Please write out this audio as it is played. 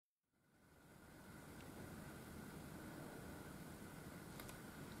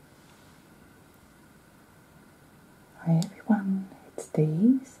everyone, it's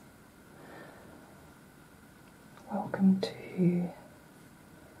Dees. Welcome to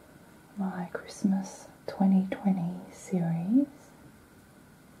my Christmas 2020 series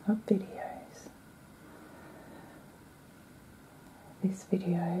of videos. This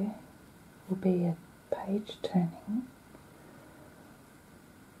video will be a page turning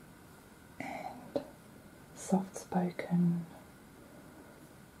and soft spoken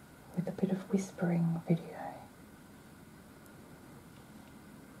with a bit of whispering video.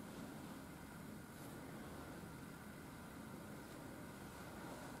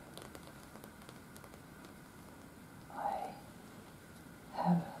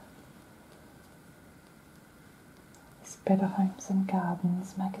 Have this Better Homes and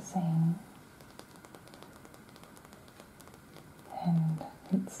Gardens magazine, and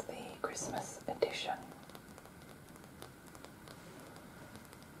it's the Christmas edition.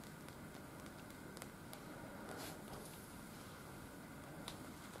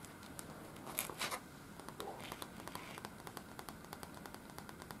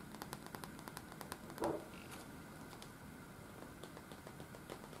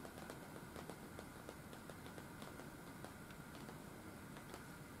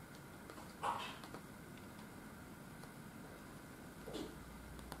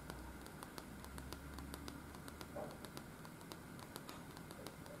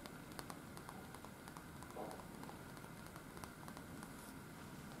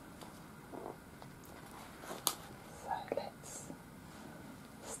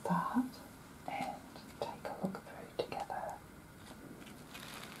 Start and take a look through together.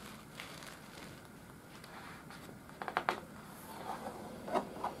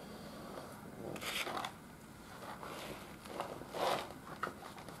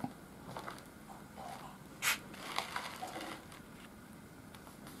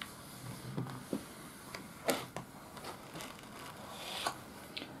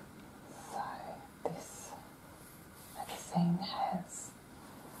 So this magazine has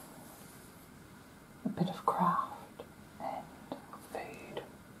a bit of craft and food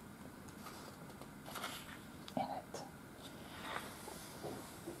in it.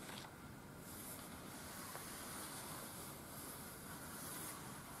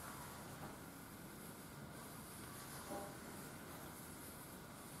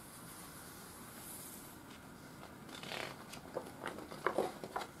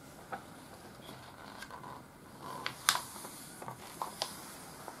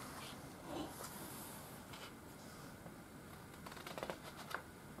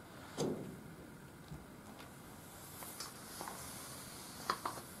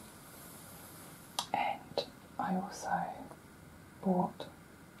 I also bought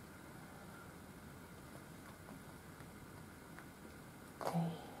the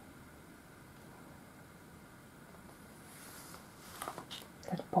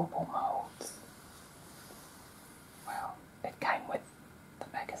little bauble moulds. Well, it came with the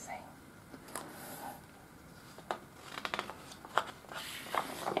magazine.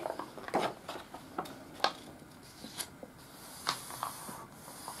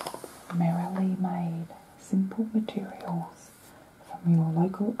 Merrily made simple materials from your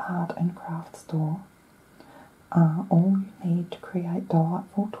local art and craft store are all you need to create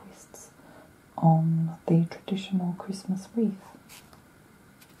delightful twists on the traditional Christmas wreath.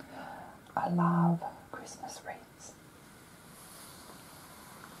 I love Christmas wreaths.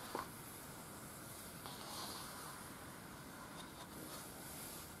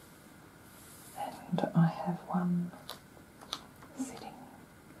 And I have one sitting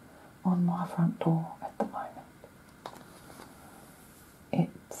on my front door at the moment.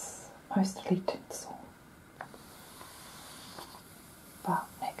 It's mostly tinsel, but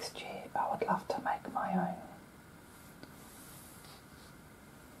next year I would love to make my own.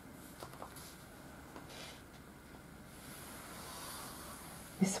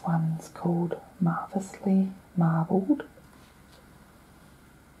 This one's called Marvellously Marbled,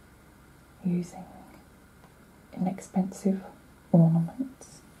 using inexpensive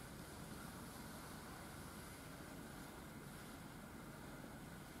ornaments.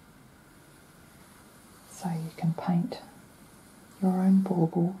 So you can paint your own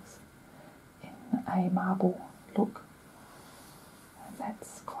baubles in a marble look, and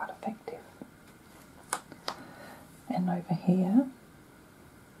that's quite effective. And over here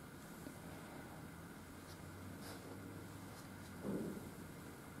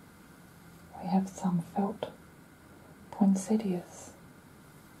we have some felt poinsettias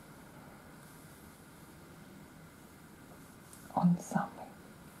on some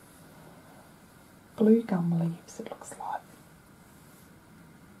blue gum leaves, it looks like,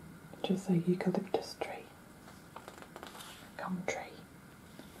 which is a eucalyptus tree. gum tree.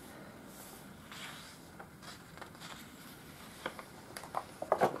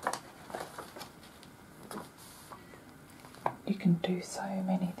 You can do so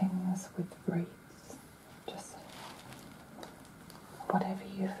many things with wreaths, just whatever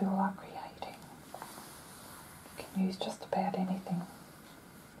you feel like creating. You can use just about anything.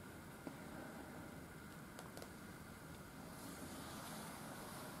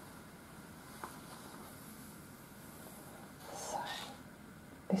 So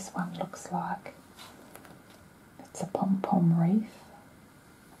this one looks like it's a pom-pom wreath.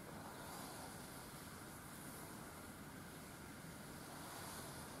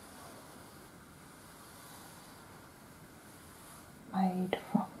 Made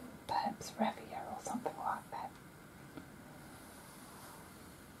from perhaps raffia or something like that.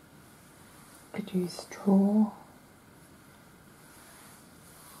 Could use straw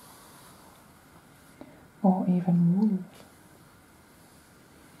or even wool,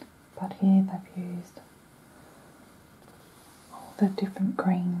 but here they've used all the different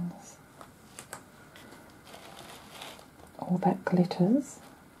greens, all that glitters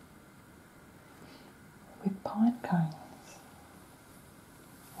with pine cones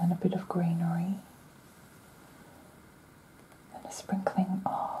and a bit of greenery and a sprinkling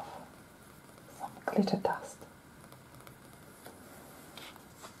of some glitter dust.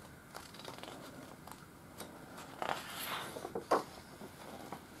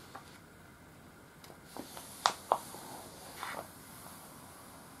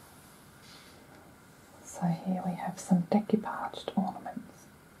 So here we have some decoupaged ornaments,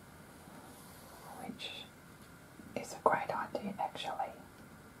 which is a great idea actually.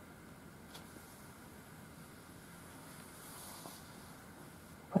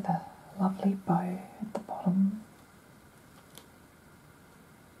 With a lovely bow at the bottom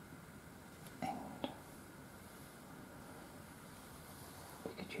and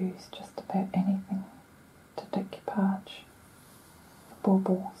you could use just about anything to decoupage the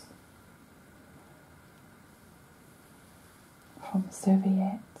baubles. From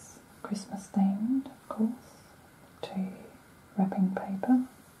serviettes, Christmas themed of course, to wrapping paper,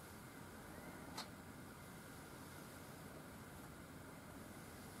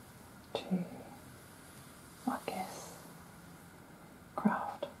 to, I guess,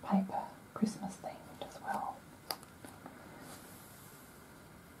 craft paper, Christmas themed as well.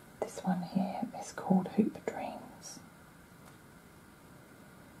 This one here is called Hoop Dreams.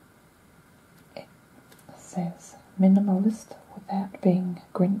 It says minimalist without being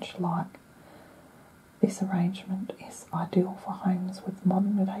Grinch-like. This arrangement is ideal for homes with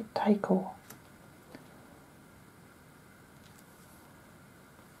modern decor.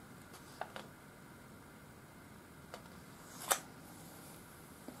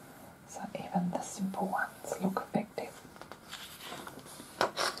 So even the simple ones look effective.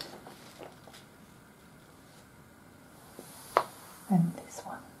 And this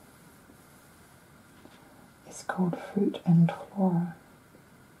one is called Fruit and Flora.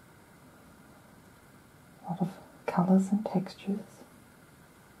 A lot of colours and textures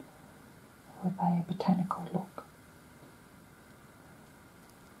with a botanical look.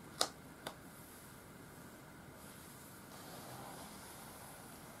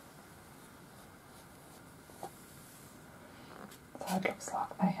 So it looks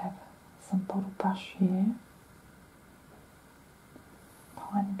like they have some bottle brush here,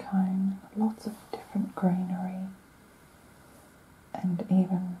 pine cone, lots of different greenery, and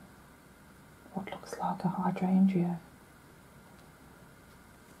even what looks like a hydrangea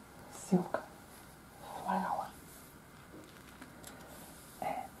silk flower. And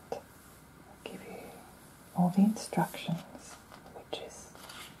I'll give you all the instructions, which is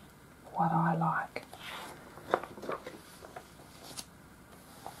what I like.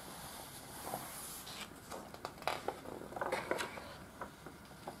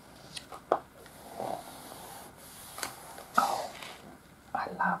 I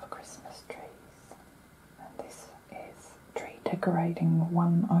love Christmas trees, and this is Tree Decorating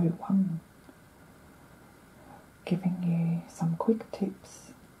 101, giving you some quick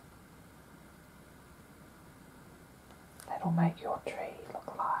tips that'll make your tree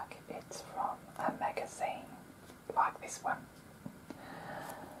look like it's from a magazine, like this one.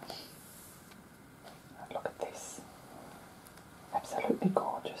 Look at this, absolutely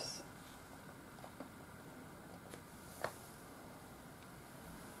gorgeous.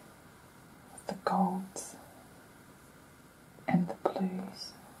 The golds and the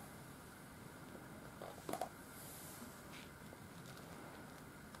blues.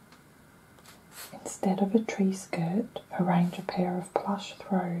 Instead of a tree skirt, arrange a pair of plush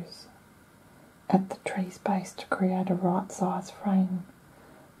throws at the tree's base to create a right size frame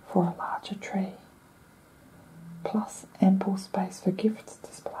for a larger tree, plus ample space for gifts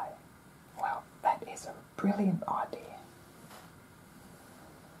display. Well, that is a brilliant idea.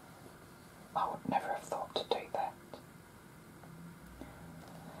 I would never have thought to do that.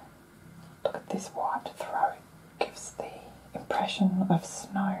 Look at this white throw. It gives the impression of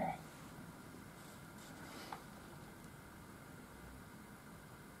snow.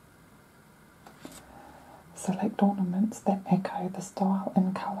 Select ornaments that echo the style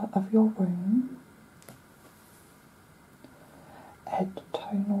and colour of your room. Add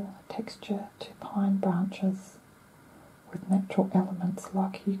tonal texture to pine branches with natural elements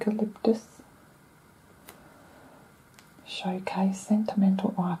like eucalyptus. Showcase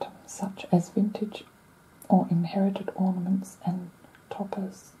sentimental items such as vintage or inherited ornaments and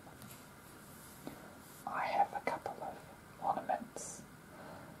toppers. I have a couple of ornaments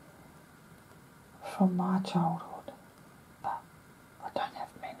from my childhood, but I don't have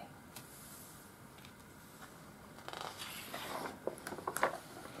many.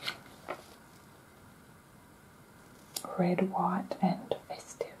 Red, white and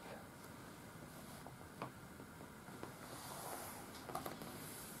festive.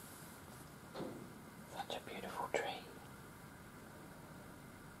 Such a beautiful tree.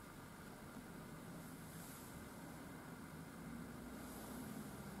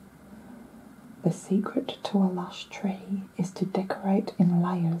 The secret to a lush tree is to decorate in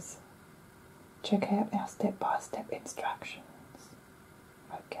layers. Check out our step-by-step instructions.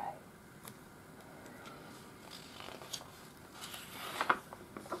 Okay.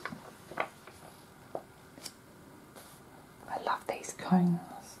 I love these cones.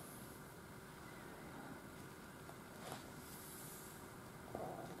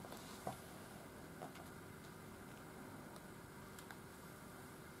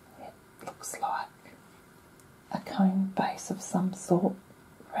 It looks like a cone base of some sort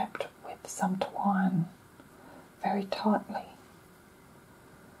wrapped with some twine very tightly.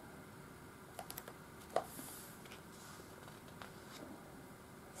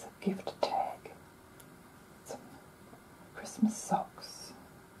 It's a gift tag, some Christmas socks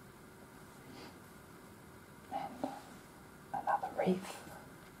and another wreath.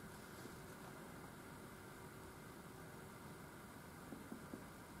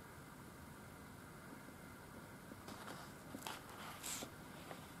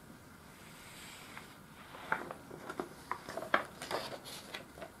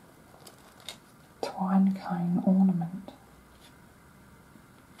 Twine cone ornament.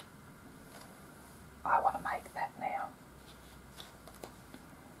 I want to make that now.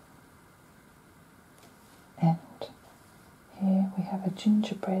 And here we have a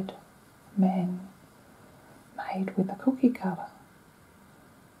gingerbread man made with a cookie cutter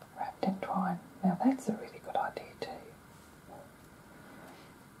wrapped in twine. Now that's a really good idea too.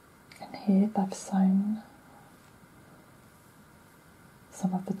 And here they've sewn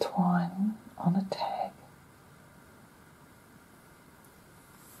some of the twine on a tag.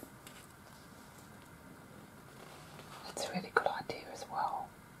 That's a really good idea as well.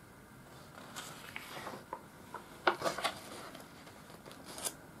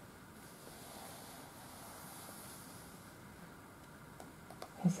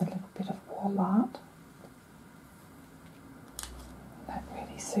 Here's a little bit of wall art. That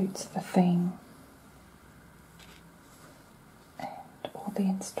really suits the theme. All the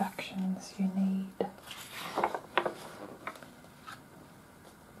instructions you need.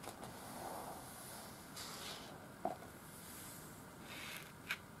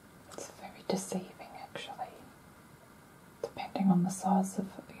 It's very deceiving actually, depending on the size of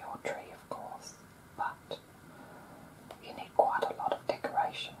your tree of course, but you need quite a lot of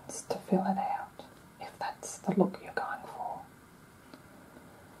decorations to fill it out if that's the look you're going for.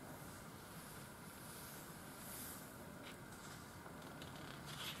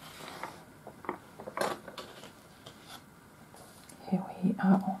 Here we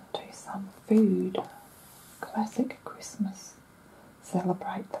are on to some food. Classic Christmas.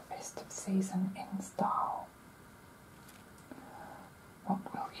 Celebrate the festive season in style. What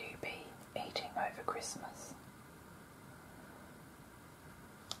will you be eating over Christmas?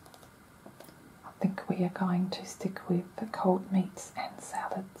 I think we are going to stick with the cold meats and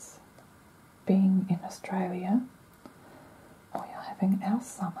salads. Being in Australia, we are having our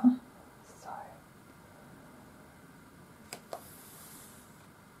summer, so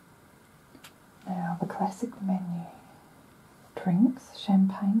now the classic menu: drinks,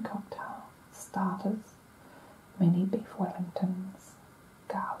 champagne cocktail, starters, mini beef wellingtons,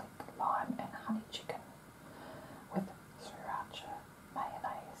 garlic, lime and honey chicken with sriracha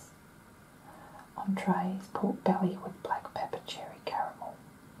mayonnaise, trays, pork belly with black pepper cherry caramel.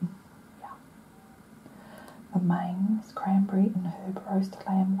 Yum. The main is cranberry and herb roast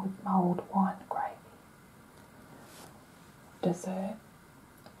lamb with mulled wine gravy. Dessert,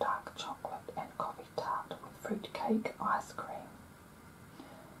 dark chocolate and coffee tart with fruit cake ice cream.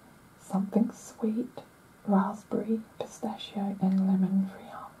 Something sweet, raspberry, pistachio and lemon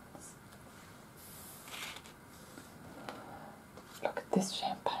friands. Look at this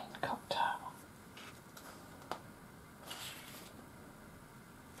champagne cocktail.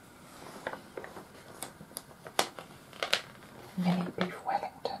 Mini beef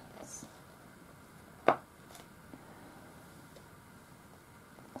Wellingtons. That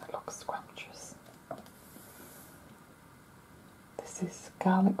looks scrumptious. This is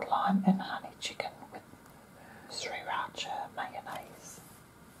garlic, lime and honey chicken with sriracha mayonnaise.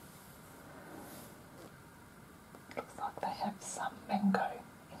 Looks like they have some mango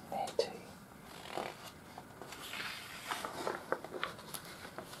in there too.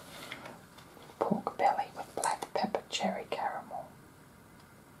 Pork belly with black pepper cherry caramel.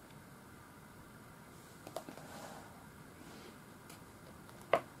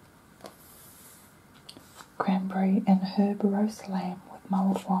 Cranberry and herb roast lamb with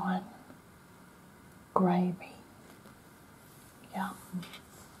mulled wine gravy. Yum.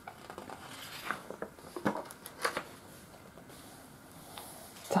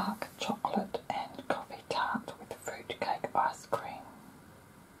 Dark chocolate and coffee tart with fruit cake ice cream.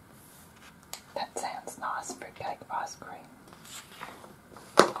 That sounds nice, fruit cake ice cream.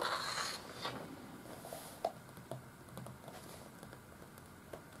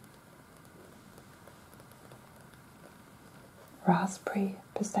 Raspberry,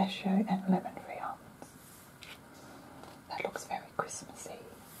 pistachio and lemon friands. That looks very Christmassy.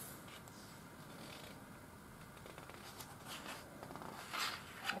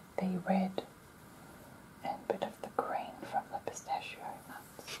 With the red and bit of the green from the pistachio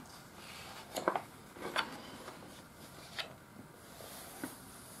nuts.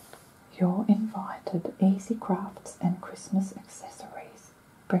 You're invited. Easy crafts and Christmas accessories.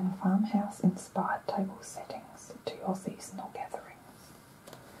 Bring farmhouse-inspired table settings to your seasonal gatherings.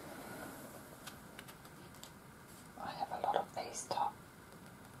 I have a lot of these top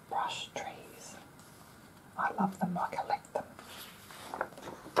brush trees. I love them, I collect them.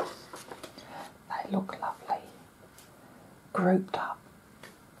 They look lovely, grouped up.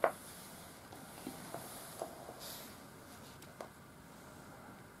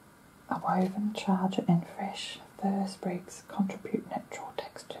 A woven charger and fresh fir sprigs contribute natural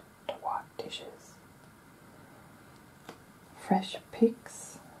texture to white dishes. Fresh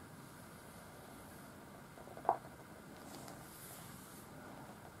picks.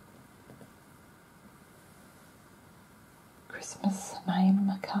 Christmas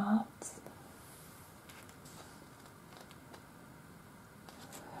name cards.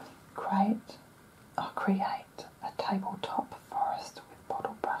 Create a tabletop forest with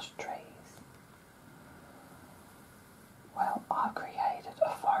bottle brush trees. Well, I created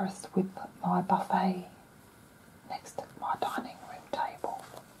a forest with my buffet next to my dining room table.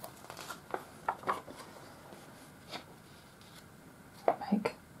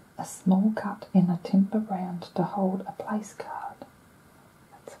 Make a small cut in a timber round to hold a place card.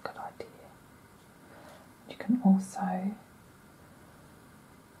 That's a good idea. You can also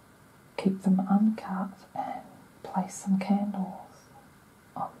keep them uncut and place some candles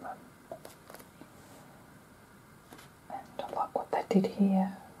on them. And I like what they did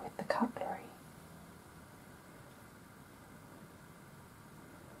here with the cutlery.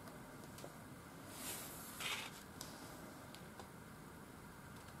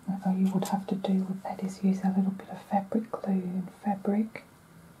 What all you would have to do with that is use a little bit of fabric glue and fabric,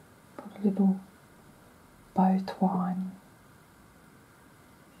 put a little bow twine,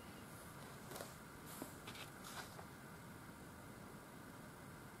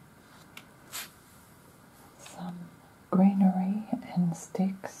 some greenery and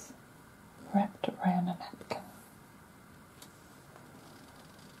sticks wrapped around a napkin,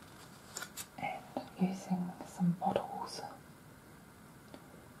 and using some bottles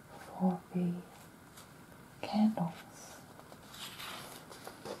for the candles.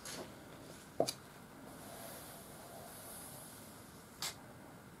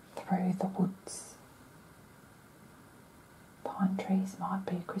 Through the woods. Pine trees might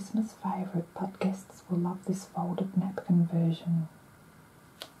be a Christmas favourite, but guests will love this folded napkin version.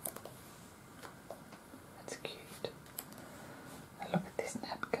 That's cute. Now look at this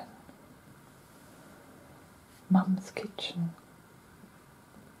napkin. Mum's Kitchen.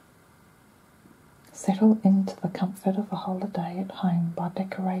 Settle into the comfort of a holiday at home by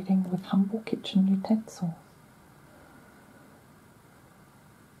decorating with humble kitchen utensils.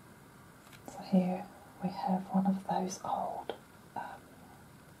 So here we have one of those old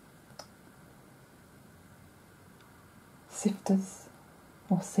sifters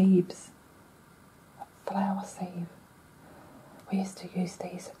or sieves, a flour sieve. We used to use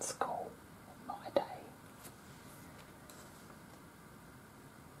these at school in my day.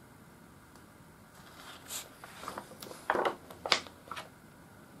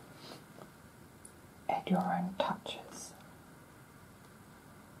 Add your own touches.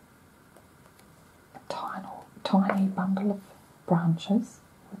 A tiny bundle of branches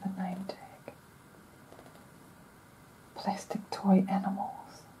with a name tag. Plastic toy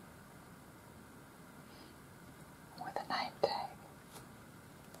animals with a name tag.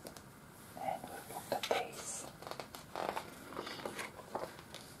 And we've looked at these.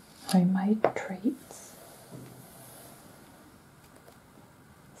 Homemade treats.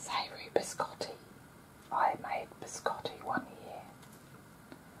 Savoury biscotti. I made biscotti one year.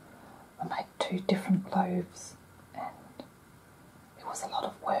 I made 2 different loaves and it was a lot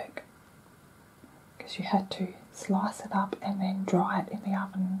of work because you had to slice it up and then dry it in the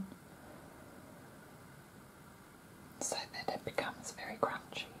oven so that it becomes very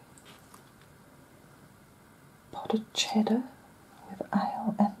crunchy. Potted cheddar with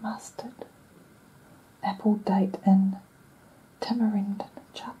ale and mustard, apple, date and tamarind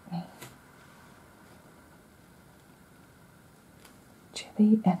chutney,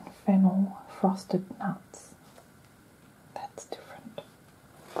 chili and fennel frosted nuts. That's different.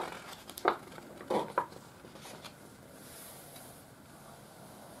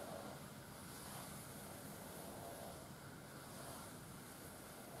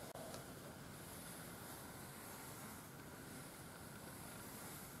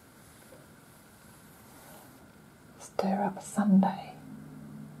 Stir up Sunday.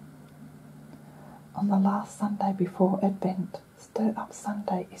 On the last Sunday before Advent, Stir Up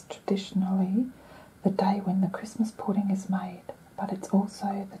Sunday is traditionally the day when the Christmas pudding is made, but it's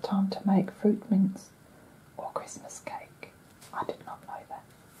also the time to make fruit mince or Christmas cake. I did not know that.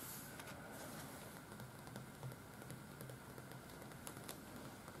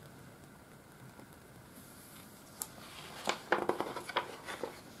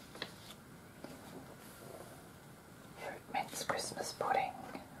 Fruit mince Christmas pudding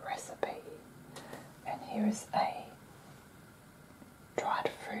recipe. And here is a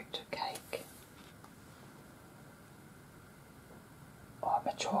dried fruit cake or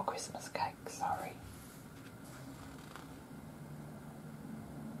mature Christmas cake, sorry.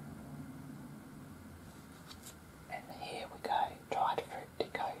 And here we go, dried fruit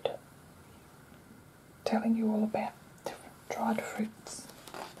decoder. Telling you all about different dried fruits.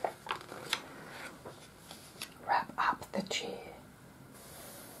 Wrap up the chair.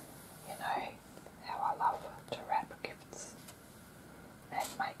 You know how I love to wrap gifts and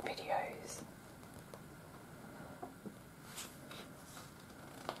make videos.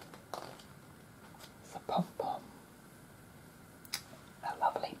 It's a pom-pom, a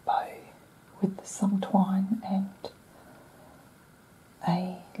lovely bow with some twine and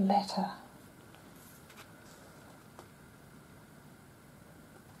a letter.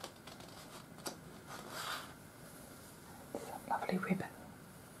 Some lovely ribbon.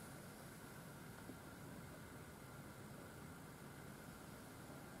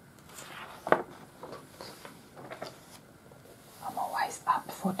 I'm always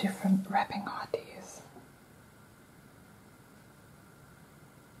up for different wrapping ideas.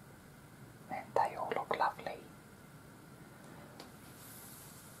 And they all look lovely.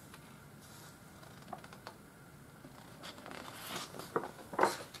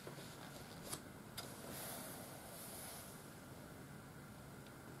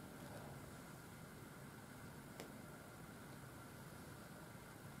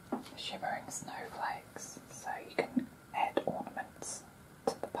 Shimmering snowflakes, so you can add ornaments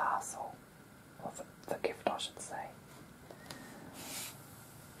to the parcel, or the gift I should say.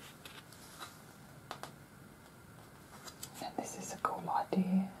 And this is a cool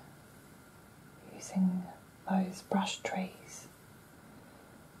idea, using those brush trees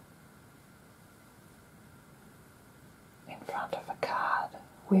in front of a card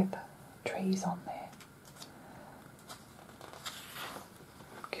with trees on there.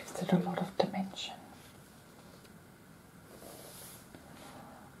 Gives it a lot of dimension.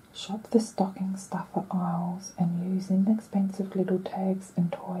 Shop the stocking stuffer aisles and use inexpensive little tags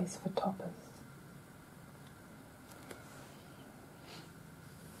and toys for toppers.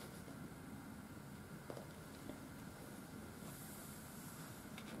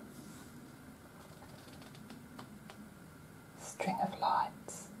 string of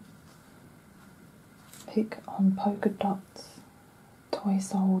lights. Pick on polka dots, toy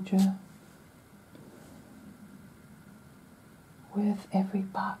soldier. With every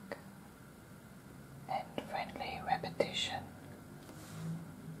buck and friendly repetition.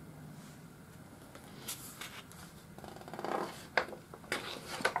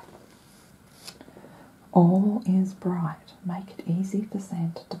 All is bright. Make it easy for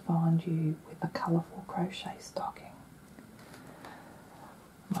Santa to find you with a colourful crochet stocking.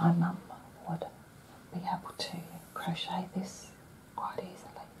 My mum would be able to crochet this quite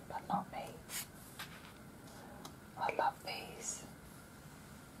easily, but not me. I love these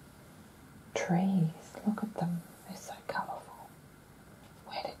trees. Look at them. They're so colourful.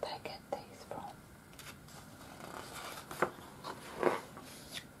 Where did they get these from?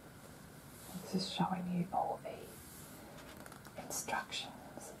 This is showing you all the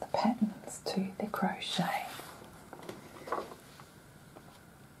instructions, the patterns to the crochet.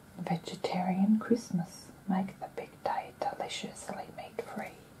 Vegetarian Christmas. Make the big day deliciously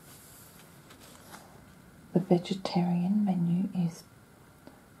meat-free. The vegetarian menu is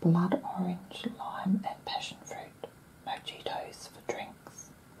blood orange, lime and passion fruit mojitos for drinks.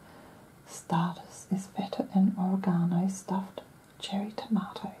 Starters is feta and oregano stuffed cherry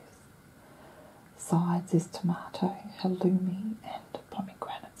tomatoes. Sides is tomato, halloumi and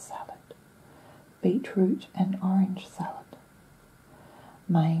pomegranate salad. Beetroot and orange salad.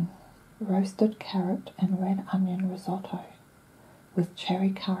 Main, roasted carrot and red onion risotto with cherry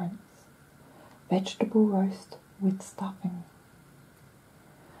currants. Vegetable roast with stuffing.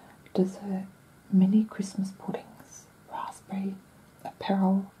 Dessert, mini Christmas puddings, raspberry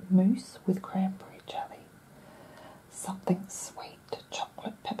apparel mousse with cranberry jelly, something sweet,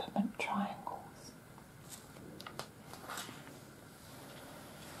 chocolate peppermint triangles.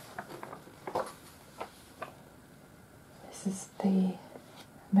 This is the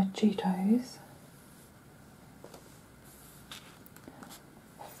mojitos,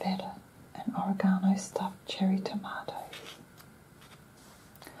 feta and oregano stuffed cherry tomatoes.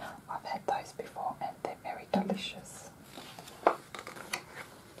 I've had those before and they're very delicious.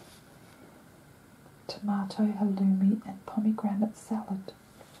 Tomato, halloumi and pomegranate salad.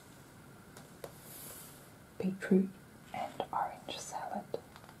 Beetroot and orange salad.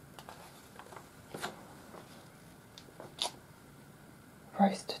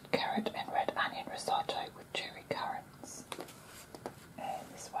 Roasted carrot and red onion risotto with cherry currants. And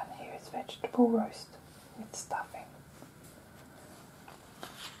this one here is vegetable roast with stuffing.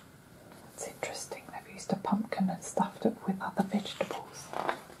 It's interesting, they've used a pumpkin and stuffed it with other vegetables.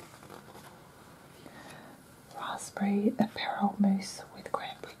 Raspberry apparel mousse with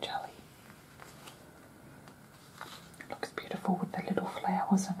cranberry jelly. Looks beautiful with the little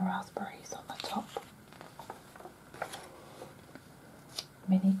flowers and raspberries on the top.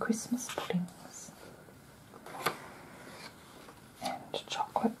 Mini Christmas puddings and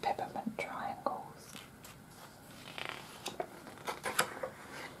chocolate peppermint triangles.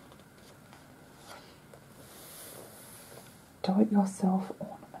 Do-it-yourself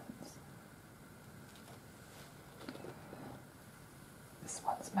ornaments. This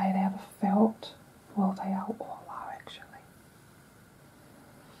one's made out of felt. Well, they all are actually.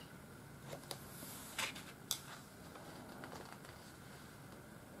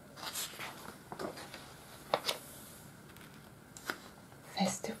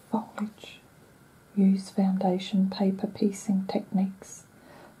 Festive foliage. Use foundation paper piecing techniques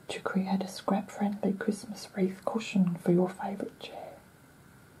to create a scrap-friendly Christmas wreath cushion for your favourite chair.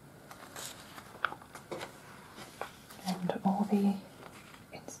 And all the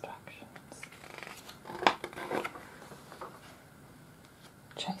instructions.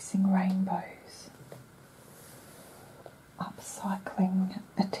 Chasing rainbows. Upcycling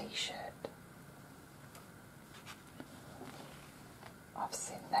a t-shirt. I've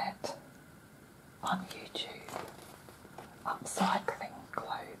seen that on YouTube. Upcycling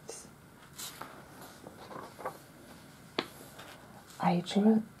clothes.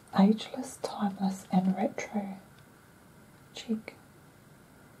 Ageless, timeless and retro. Chic.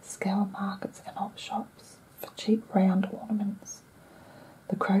 Scale markets and op shops for cheap round ornaments.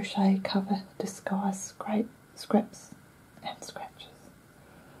 The crochet cover disguise scraps and scratches.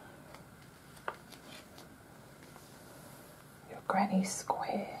 Your granny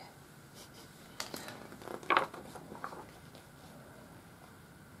square.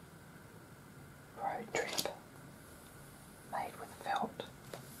 Road trip made with felt.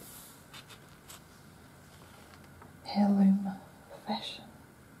 Heirloom fashion.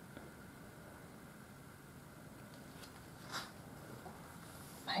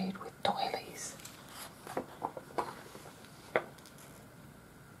 Made with doilies.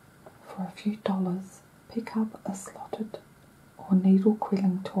 few dollars, pick up a slotted or needle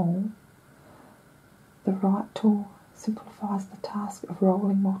quilling tool. The right tool simplifies the task of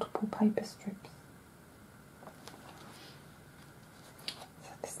rolling multiple paper strips. So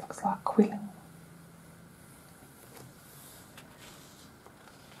this looks like quilling.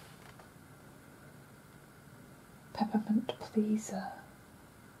 Peppermint pleaser.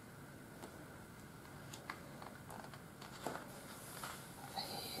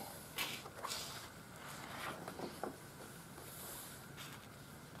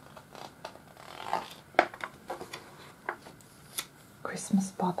 Christmas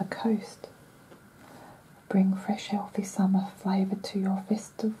by the coast. Bring fresh, healthy summer flavour to your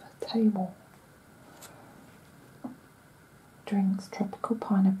festive table. Drinks: tropical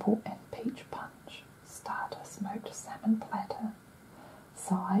pineapple and peach punch. Starter: smoked salmon platter.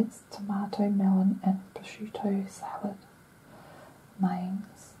 Sides: tomato, melon and prosciutto salad.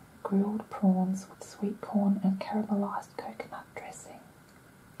 Mains: grilled prawns with sweet corn and caramelised coconut dressing.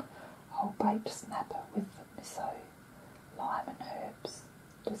 Whole baked snapper with miso, lime and herbs.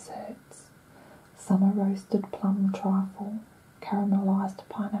 Desserts: summer roasted plum trifle, caramelised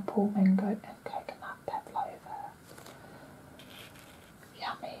pineapple, mango and coconut pavlova.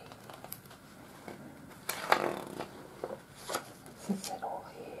 Yummy. This is it all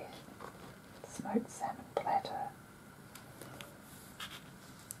here. Smoked salmon platter,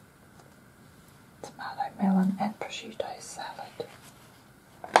 tomato, melon and prosciutto salad.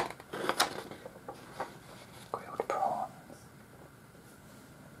 Grilled prawns.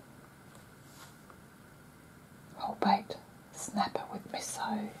 Whole baked snapper with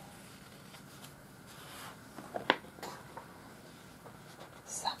miso.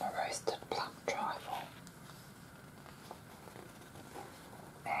 Summer roasted plum trifle.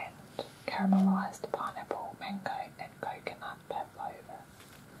 And caramelised pineapple, mango and coconut pavlova.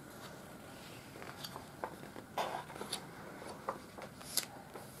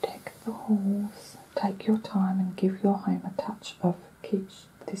 Deck the halls. Take your time and give your home a touch of kitsch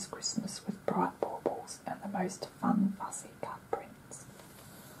this Christmas with bright baubles and the most fun fussy cut prints.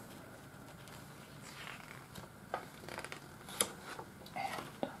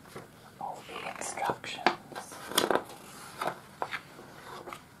 And all the instructions. 4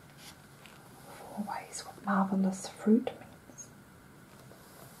 ways with marvellous fruit mints.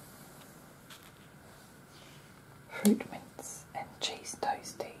 Fruit mints and cheese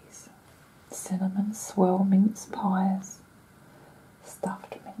toasties. Cinnamon swirl mince pies.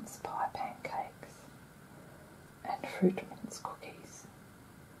 Stuffed mince pie pancakes and fruit mince cookies.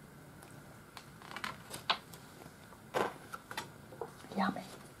 Yummy.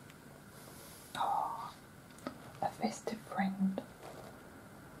 Oh, a festive friend.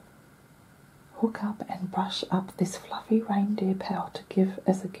 Hook up and brush up this fluffy reindeer pal to give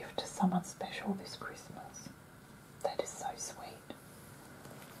as a gift to someone special this Christmas. That is so sweet.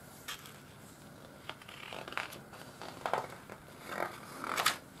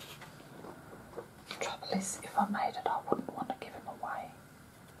 If I made it, I wouldn't want to give him away.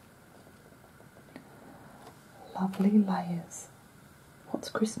 Lovely layers. What's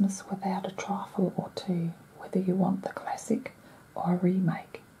Christmas without a trifle or two? Whether you want the classic or a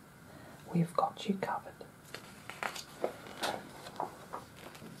remake, we've got you covered.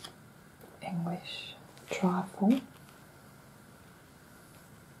 English trifle.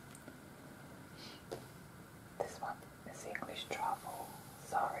 This one is English trifle,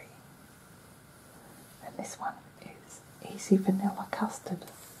 sorry. And this one is easy vanilla custard.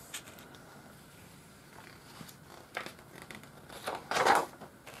 A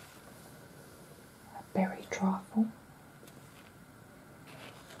berry trifle.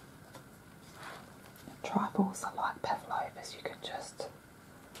 Trifles are like pavlovas, you can just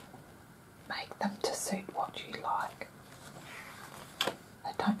make them to suit what you like.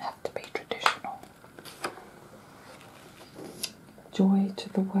 They don't have to be traditional. Joy to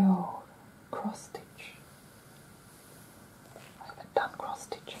the world. Cross stitch. I haven't done cross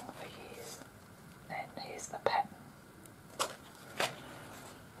stitching for years. And here's the pattern.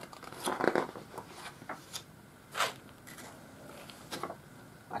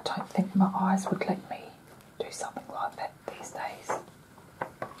 I don't think my eyes would let me do something like that these days.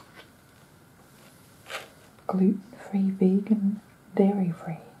 Gluten-free, vegan,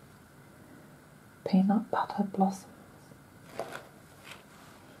 dairy-free. Peanut butter blossoms.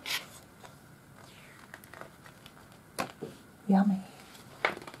 Yummy.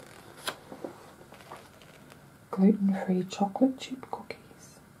 Gluten-free chocolate chip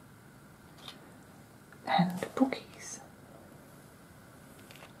cookies. And cookies.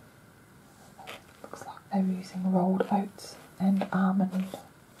 Looks like they're using rolled oats and almond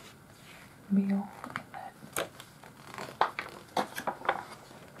meal in that.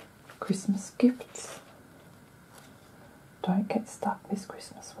 Christmas gifts. Don't get stuck this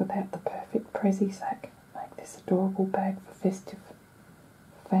Christmas without the perfect Prezi sack. Make this adorable bag for festive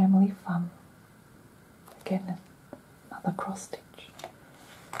family fun. Again, another cross stitch.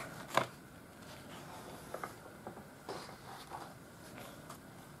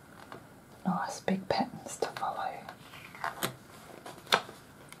 Nice big patterns to follow.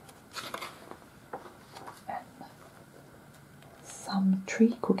 And some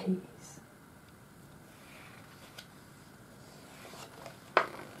tree cookies.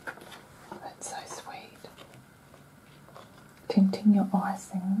 That's so sweet. Tinting your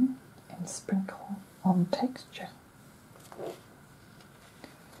icing and sprinkle on texture.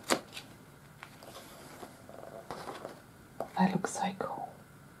 They look so cool.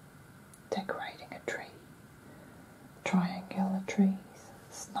 Decorating a tree. Triangular trees,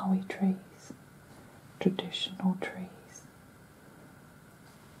 snowy trees, traditional trees,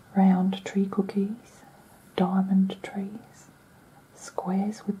 round tree cookies, diamond trees,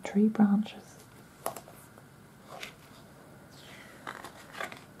 squares with tree branches.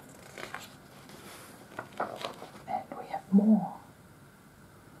 And we have more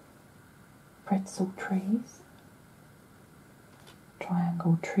pretzel trees,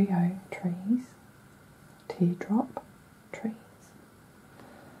 triangle trio trees, teardrop trees,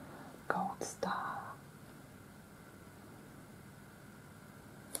 gold star,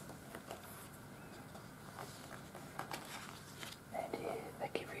 and here they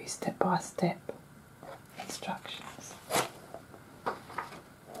give you step-by-step instructions,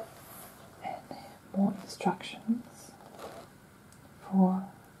 and more instructions for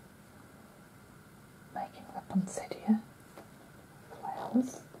making the poinsettia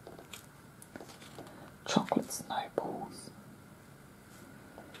flowers, chocolate snowballs,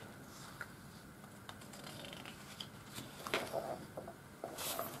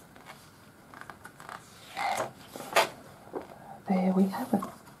 and there we have it.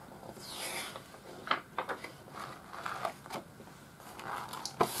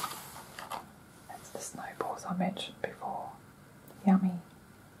 That's the snowballs I mentioned before. Yummy.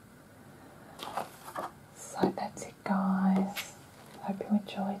 So that's it, guys. Hope you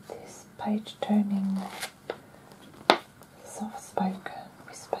enjoyed this page turning, soft spoken,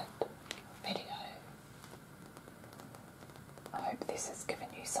 whispered video. I hope this has given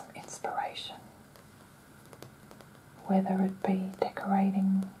you some inspiration, whether it be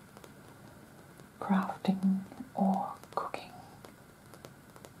decorating, crafting, or cooking.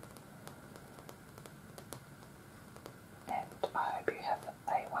 And I hope you have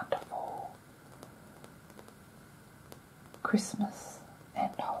a wonderful Christmas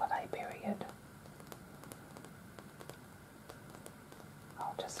and holiday period.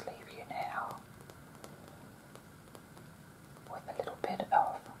 I'll just leave you now with a little bit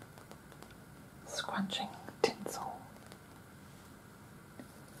of scrunching tinsel.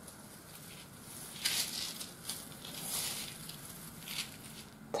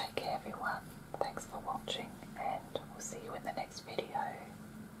 Take care, everyone. Thanks for watching, and we'll see you in the next video.